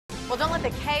Well, don't let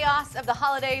the chaos of the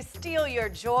holidays steal your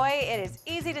joy. It is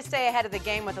easy to stay ahead of the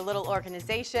game with a little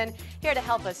organization. Here to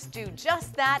help us do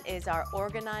just that is our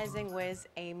organizing whiz,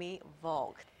 Amy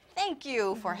Volk. Thank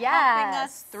you for helping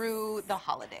us through the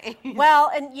holiday.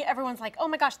 Well, and everyone's like, oh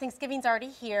my gosh, Thanksgiving's already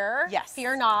here. Yes.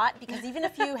 Fear not, because even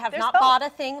if you have not bought a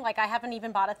thing, like I haven't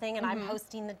even bought a thing and I'm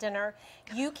hosting the dinner,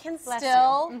 you can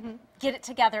still get it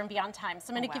together and be on time.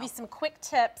 So I'm going to give you some quick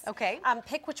tips. Okay.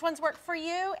 Pick which ones work for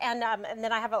you, and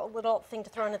then I have a little thing to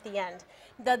throw in at the end.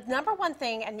 The number one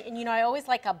thing, and you know, I always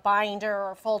like a binder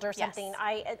or folder or something.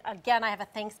 Yes. I have a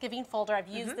Thanksgiving folder. I've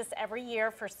used this every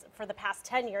year for the past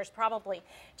 10 years probably.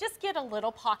 Just get a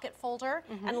little pocket folder,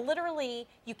 and literally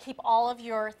you keep all of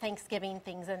your Thanksgiving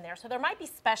things in there. So there might be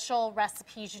special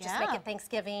recipes you just make at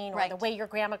Thanksgiving, or the way your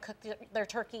grandma cooked their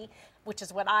turkey, which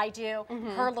is what I do.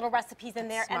 Her little recipes in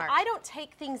there. Smart. And I don't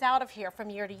take things out of here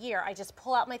from year to year. I just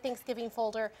pull out my Thanksgiving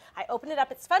folder. I open it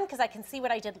up. It's fun because I can see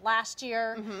what I did last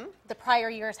year, the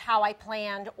prior years, how I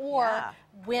planned, or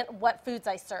what foods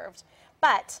I served.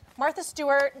 But Martha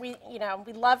Stewart, we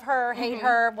love her, hate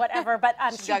her, whatever. But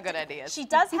she's got good ideas. She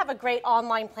does have a great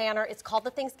online planner. It's called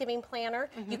the Thanksgiving Planner.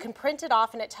 You can print it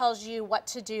off, and it tells you what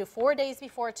to do 4 days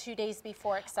before, 2 days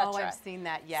before, etc. Oh, I've seen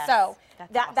that. Yes. So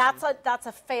awesome. that's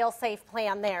a fail-safe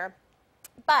plan there.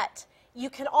 But you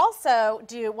can also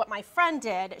do what my friend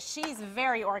did. She's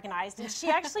very organized, and she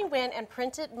actually went and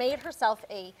made herself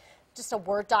just a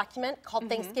Word document called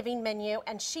Thanksgiving Menu,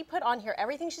 and she put on here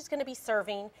everything she's going to be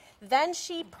serving. Then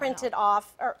she printed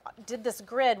off, or did this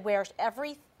grid where for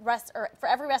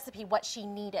every recipe what she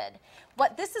needed.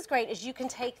 What this is great is you can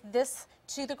take this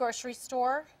to the grocery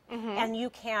store and you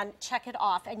can check it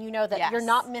off, and you know that you're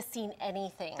not missing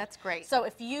anything. That's great. So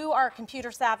if you are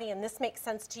computer savvy and this makes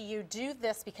sense to you, do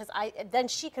this, because then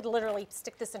she could literally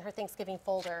stick this in her Thanksgiving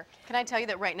folder. Can I tell you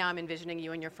that right now I'm envisioning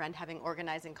you and your friend having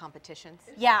organizing competitions?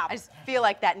 Yeah. I just feel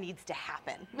like that needs to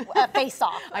happen. Face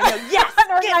off. I know. Yes.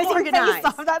 Organizing organized. face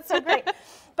off. That's so great.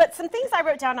 But some things I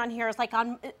wrote down on here is like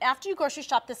after you grocery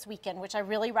shop this weekend, which I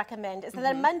really recommend, is that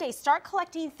on Monday start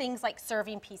collecting things like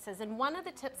serving pieces. And one of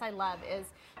the tips I love is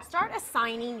start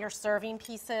assigning your serving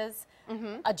pieces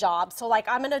a job. So like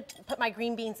I'm going to put my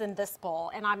green beans in this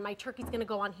bowl, and my turkey's going to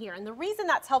go on here. And the reason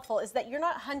that's helpful is that you're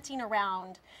not hunting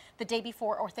around the day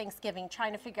before or Thanksgiving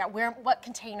trying to figure out what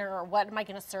container or what am I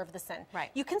going to serve this in. Right.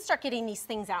 You can start getting these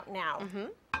things out now.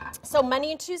 So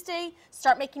Monday and Tuesday,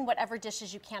 start making whatever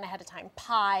dishes you can ahead of time.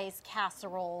 Pies,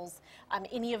 casseroles,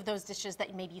 any of those dishes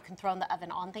that maybe you can throw in the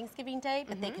oven on Thanksgiving Day,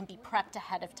 but they can be prepped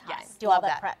ahead of time. Yes, do all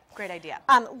that prep. Great idea.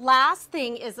 Last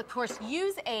thing is, of course,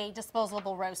 use a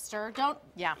disposable roaster.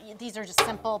 These are just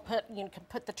simple. You can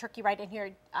put the turkey right in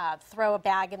here, throw a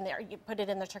bag in there, you put it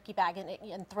in the turkey bag,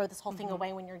 and throw this whole thing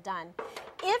away when you're done.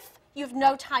 If you have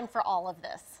no time for all of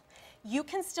this, you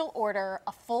can still order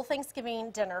a full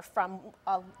Thanksgiving dinner from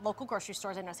local grocery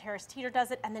stores. I know Harris Teeter does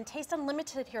it, and then Taste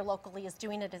Unlimited here locally is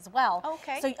doing it as well.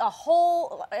 Okay.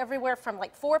 So everywhere from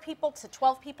like 4 people to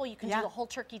 12 people, you can do a whole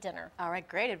turkey dinner. All right,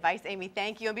 great advice, Amy.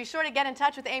 Thank you. And be sure to get in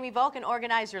touch with Amy Volk and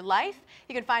organize your life.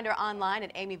 You can find her online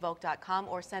at amyvolk.com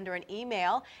or send her an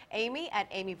email,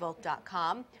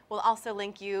 amy@amyvolk.com. We'll also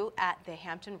link you at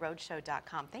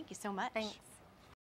thehamptonroadshow.com. Thank you so much. Thanks.